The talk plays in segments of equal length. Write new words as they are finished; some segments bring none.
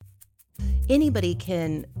anybody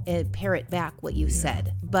can parrot back what you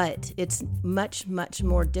said, but it's much, much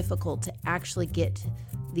more difficult to actually get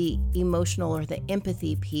the emotional or the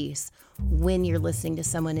empathy piece when you're listening to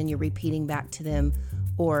someone and you're repeating back to them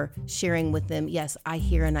or sharing with them, yes, I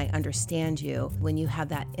hear and I understand you. When you have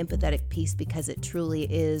that empathetic piece, because it truly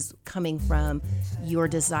is coming from your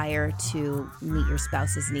desire to meet your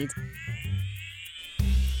spouse's needs.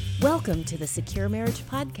 Welcome to the Secure Marriage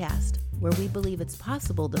Podcast, where we believe it's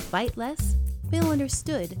possible to fight less, feel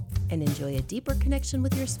understood, and enjoy a deeper connection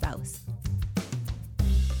with your spouse.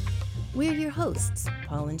 We're your hosts,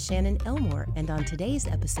 Paul and Shannon Elmore, and on today's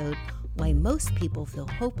episode, why most people feel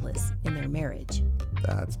hopeless in their marriage.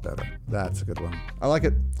 That's better. That's a good one. I like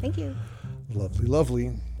it. Thank you. Lovely,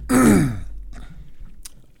 lovely. All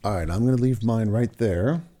right, I'm going to leave mine right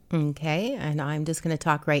there. Okay, and I'm just going to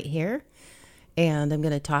talk right here. And I'm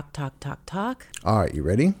going to talk. All right, you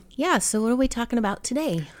ready? Yeah, so what are we talking about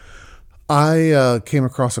today? I came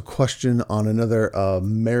across a question on another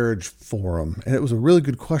marriage forum, and it was a really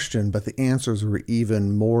good question, but the answers were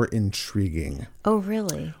even more intriguing. Oh,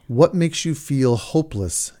 really? What makes you feel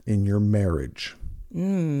hopeless in your marriage?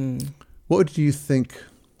 What do you think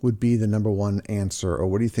would be the number one answer, or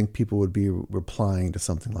what do you think people would be replying to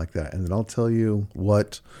something like that? And then I'll tell you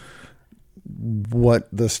what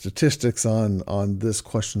the statistics on this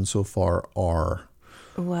question so far are.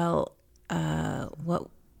 Well,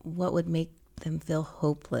 what would make them feel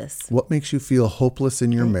hopeless? What makes you feel hopeless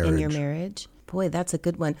in your marriage? In your marriage? Boy, that's a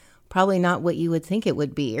good one. Probably not what you would think it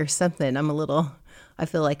would be or something. I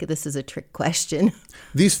feel like this is a trick question.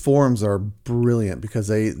 These forums are brilliant because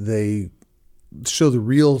they show the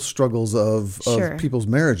real struggles of people's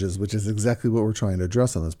marriages, which is exactly what we're trying to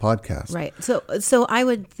address on this podcast. Right. So I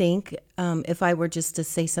would think, if I were just to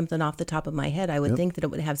say something off the top of my head, I would think that it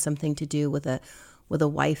would have something to do with a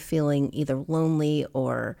wife feeling either lonely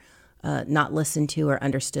or not listened to or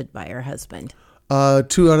understood by her husband. 2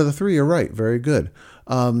 out of the 3 are right. Very good.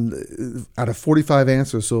 Out of 45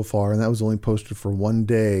 answers so far, and that was only posted for one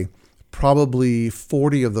day, probably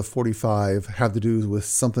 40 of the 45 have to do with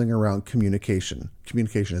something around communication.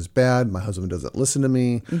 Communication is bad. My husband doesn't listen to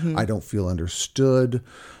me. Mm-hmm. I don't feel understood.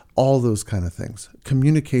 All those kind of things.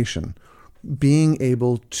 Communication, being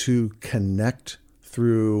able to connect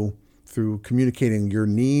through communicating your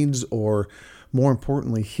needs, or more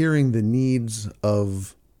importantly, hearing the needs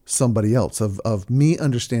of somebody else, of me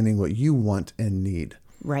understanding what you want and need.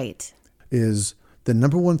 Right. Is the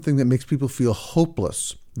number one thing that makes people feel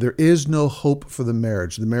hopeless. There is no hope for the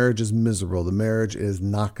marriage. The marriage is miserable. The marriage is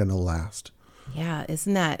not going to last. Yeah,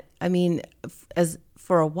 isn't that? I mean, as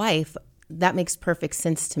for a wife, that makes perfect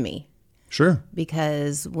sense to me. Sure.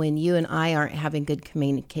 Because when you and I aren't having good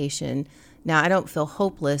communication, now I don't feel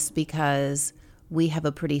hopeless because we have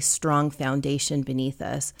a pretty strong foundation beneath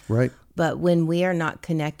us. Right. But when we are not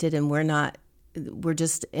connected and we're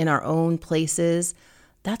just in our own places,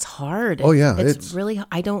 that's hard. Oh yeah. It's really,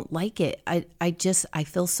 I don't like it. I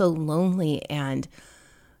feel so lonely, and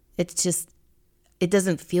it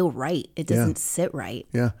doesn't feel right. It doesn't sit right.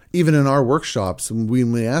 Yeah. Even in our workshops, when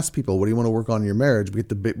we ask people, what do you want to work on in your marriage? We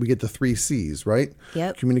get the 3 C's, right?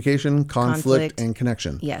 Yep. Communication, conflict, and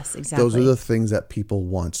connection. Yes, exactly. Those are the things that people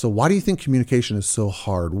want. So why do you think communication is so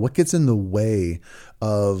hard? What gets in the way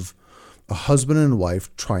of a husband and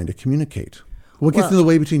wife trying to communicate? What gets in the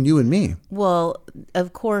way between you and me? Well,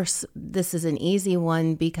 of course, this is an easy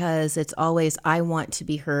one because it's always, I want to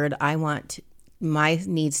be heard. I want my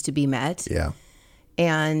needs to be met. Yeah.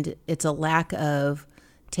 And it's a lack of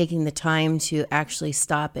taking the time to actually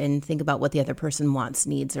stop and think about what the other person wants,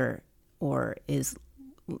 needs, or is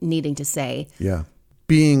needing to say. Yeah.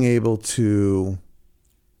 Being able to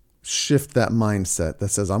shift that mindset that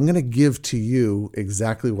says, I'm going to give to you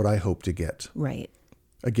exactly what I hope to get. Right.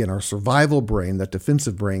 Again, our survival brain, that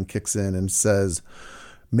defensive brain, kicks in and says,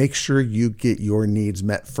 make sure you get your needs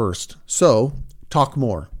met first. So talk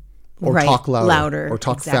more, or talk louder, or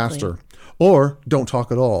talk faster, or don't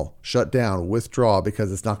talk at all. Shut down, withdraw,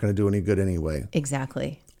 because it's not going to do any good anyway.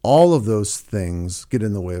 Exactly. All of those things get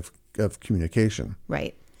in the way of communication.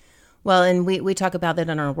 Right. Well, and we talk about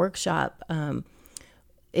that in our workshop.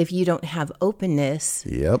 If you don't have openness,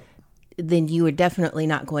 then you are definitely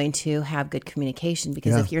not going to have good communication,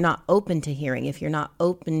 because if you're not open to hearing, if you're not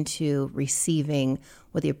open to receiving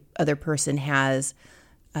what the other person has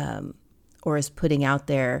or is putting out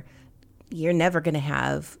there, you're never going to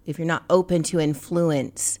have, if you're not open to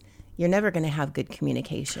influence, you're never going to have good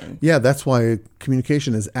communication. Yeah, that's why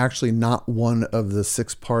communication is actually not one of the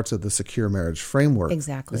 6 parts of the secure marriage framework.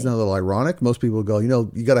 Exactly. Isn't that a little ironic? Most people go,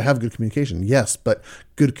 you got to have good communication. Yes, but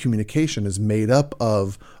good communication is made up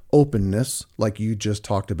of openness, like you just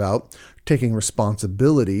talked about, taking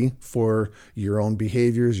responsibility for your own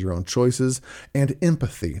behaviors, your own choices, and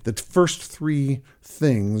empathy. The first three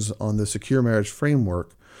things on the Secure Marriage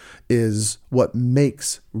Framework is what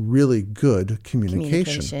makes really good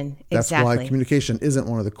communication. That's exactly. why communication isn't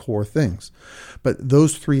one of the core things. But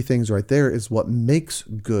those three things right there is what makes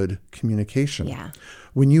good communication. Yeah.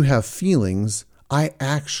 When you have feelings, I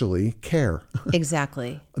actually care.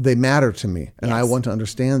 Exactly. They matter to me, and Yes. I want to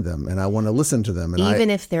understand them, and I want to listen to them. And even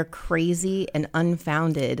if they're crazy and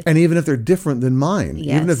unfounded. And even if they're different than mine,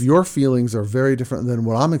 Yes. even if your feelings are very different than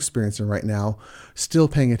what I'm experiencing right now, still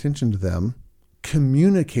paying attention to them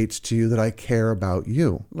communicates to you that I care about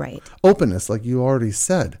you. Right. Openness, like you already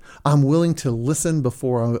said. I'm willing to listen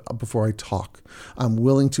before I talk. I'm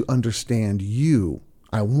willing to understand you.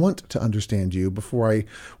 I want to understand you before I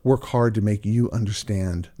work hard to make you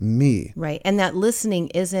understand me. Right. And that listening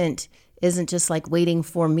isn't just like waiting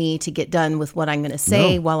for me to get done with what I'm going to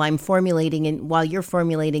say while I'm formulating and while you're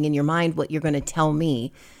formulating in your mind what you're going to tell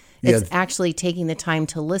me. It's actually taking the time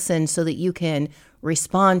to listen so that you can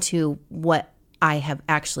respond to what I have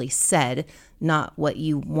actually said, not what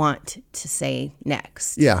you want to say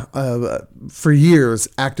next. Yeah. For years,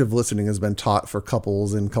 active listening has been taught for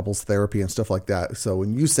couples and couples therapy and stuff like that. So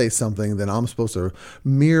when you say something, then I'm supposed to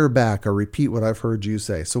mirror back or repeat what I've heard you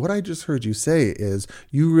say. So what I just heard you say is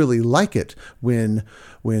you really like it when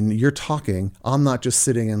you're talking, I'm not just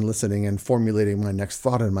sitting and listening and formulating my next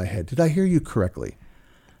thought in my head. Did I hear you correctly?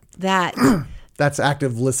 That's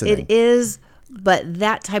active listening. It is. But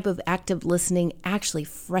that type of active listening actually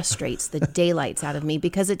frustrates the daylights out of me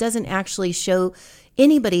because it doesn't actually show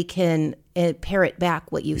anybody can parrot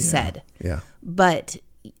back what you said. Yeah. But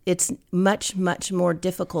it's much, much more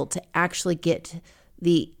difficult to actually get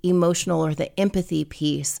the emotional or the empathy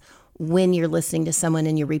piece when you're listening to someone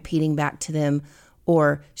and you're repeating back to them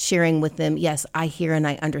or sharing with them, yes, I hear and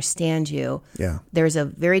I understand you. Yeah. There's a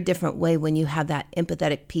very different way when you have that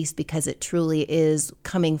empathetic piece because it truly is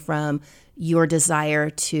coming from your desire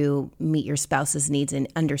to meet your spouse's needs and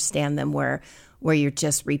understand them where you're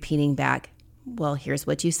just repeating back, well, here's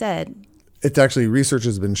what you said. It's actually, research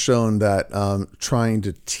has been shown that trying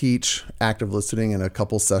to teach active listening in a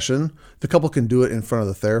couple session, the couple can do it in front of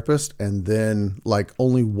the therapist and then like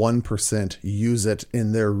only 1% use it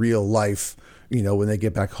in their real life. You know, when they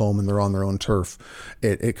get back home and they're on their own turf,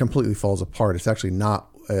 it completely falls apart. It's actually not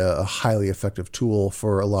a highly effective tool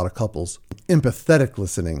for a lot of couples. Empathetic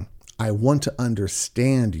listening. I want to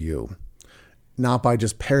understand you, not by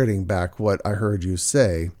just parroting back what I heard you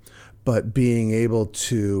say, but being able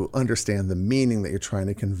to understand the meaning that you're trying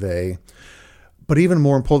to convey. But even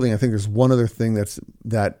more importantly, I think there's one other thing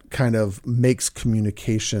that kind of makes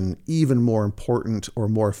communication even more important or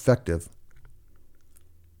more effective.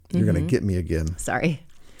 You're going to get me again. Sorry.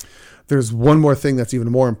 There's one more thing that's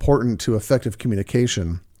even more important to effective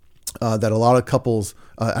communication that a lot of couples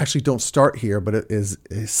actually don't start here, but it is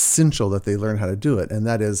essential that they learn how to do it. And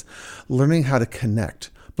that is learning how to connect.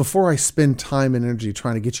 Before I spend time and energy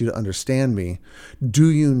trying to get you to understand me, do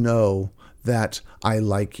you know that I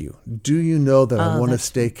like you? Do you know that I want to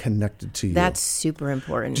stay connected to you? That's super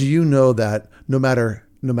important. Do you know that no matter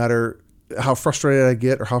how frustrated I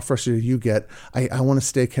get or how frustrated you get, I want to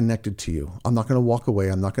stay connected to you. I'm not going to walk away.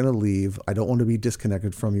 I'm not going to leave. I don't want to be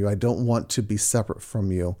disconnected from you. I don't want to be separate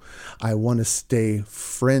from you. I want to stay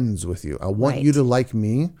friends with you. I want you to like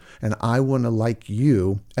me, and I want to like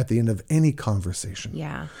you at the end of any conversation.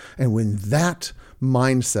 Yeah. And when that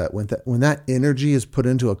mindset, when that energy is put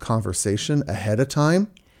into a conversation ahead of time,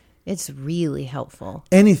 it's really helpful.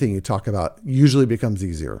 Anything you talk about usually becomes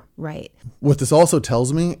easier. Right. What this also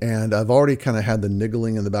tells me, and I've already kind of had the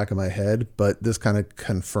niggling in the back of my head, but this kind of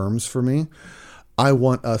confirms for me, I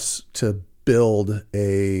want us to build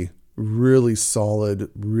a really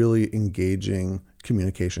solid, really engaging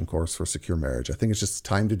communication course for secure marriage. I think it's just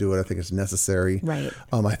time to do it. I think it's necessary. Right.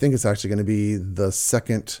 I think it's actually going to be the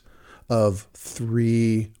second of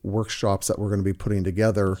 3 workshops that we're going to be putting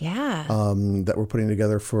together. Yeah. That we're putting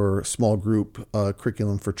together for small group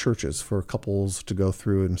curriculum for churches, for couples to go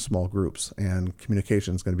through in small groups. And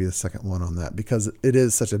communication is going to be the second one on that because it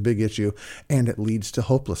is such a big issue and it leads to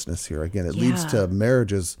hopelessness here. Again, it leads to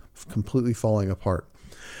marriages completely falling apart.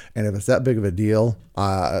 And if it's that big of a deal,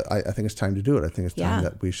 I think it's time to do it. I think it's time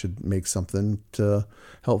that we should make something to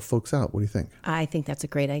help folks out. What do you think? I think that's a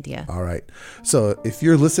great idea. All right. So if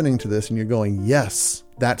you're listening to this and you're going, yes,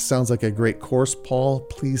 that sounds like a great course, Paul,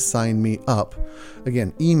 please sign me up.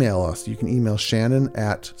 Again, email us. You can email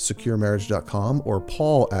Shannon@securemarriage.com or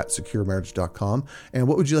Paul@securemarriage.com. And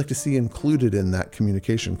what would you like to see included in that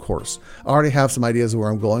communication course? I already have some ideas of where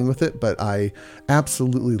I'm going with it, but I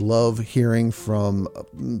absolutely love hearing from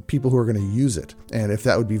people who are going to use it and if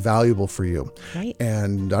that would be valuable for you. Right.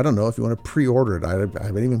 And I don't know if you want to pre-order it. I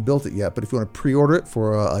haven't even built it yet, but if you want to pre-order it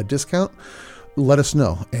for a discount, let us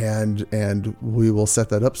know, and we will set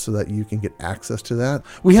that up so that you can get access to that.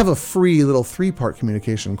 We have a free little 3-part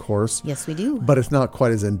communication course. Yes, we do. But it's not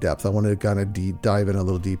quite as in-depth. I want to kind of dive in a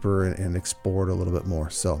little deeper and explore it a little bit more.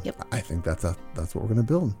 So I think that's what we're going to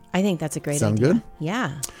build. I think that's a great idea. Sound good?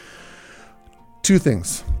 Yeah. Two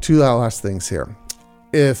last things here.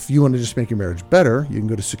 If you want to just make your marriage better, you can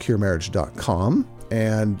go to securemarriage.com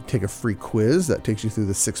and take a free quiz that takes you through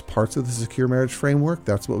the 6 parts of the Secure Marriage Framework.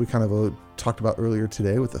 That's what we kind of talked about earlier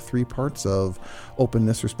today with the 3 parts of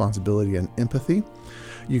openness, responsibility, and empathy.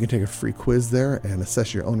 You can take a free quiz there and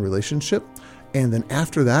assess your own relationship. And then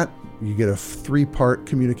after that, you get a 3-part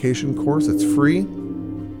communication course. It's free.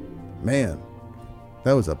 Man,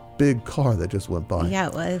 that was a big car that just went by. Yeah,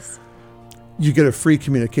 it was. You get a free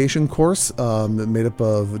communication course made up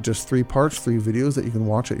of just 3 parts, 3 videos that you can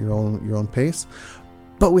watch at your own pace.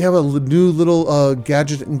 But we have a new little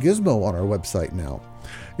gadget and gizmo on our website now.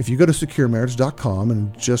 If you go to securemarriage.com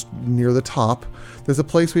and just near the top, there's a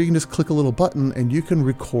place where you can just click a little button and you can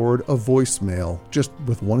record a voicemail just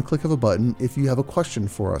with one click of a button if you have a question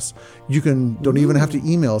for us. You don't even have to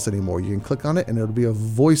email us anymore. You can click on it and it'll be a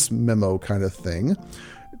voice memo kind of thing.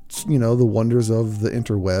 You know, the wonders of the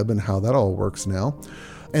interweb and how that all works now.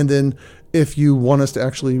 And then if you want us to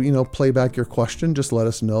actually, play back your question, just let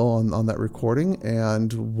us know on that recording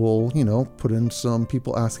and we'll, put in some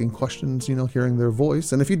people asking questions, hearing their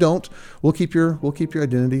voice. And if you don't, we'll keep your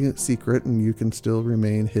identity secret and you can still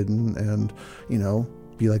remain hidden and,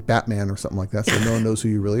 be like Batman or something like that. So no one knows who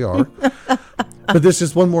you really are. But there's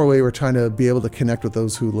just one more way we're trying to be able to connect with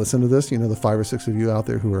those who listen to this, the 5 or 6 of you out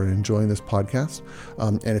there who are enjoying this podcast.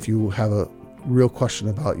 And if you have a real question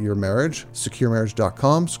about your marriage,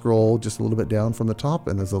 securemarriage.com, scroll just a little bit down from the top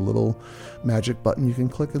and there's a little magic button you can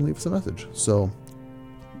click and leave us a message. So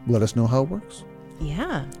let us know how it works.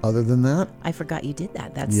 Yeah. Other than that, I forgot you did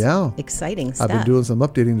that. That's exciting stuff. I've been doing some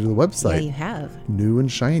updating to the website. Yeah, you have. New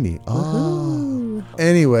and shiny.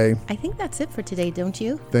 Anyway. I think that's it for today, don't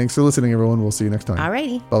you? Thanks for listening, everyone. We'll see you next time.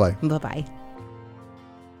 Alrighty. Bye-bye. Bye-bye.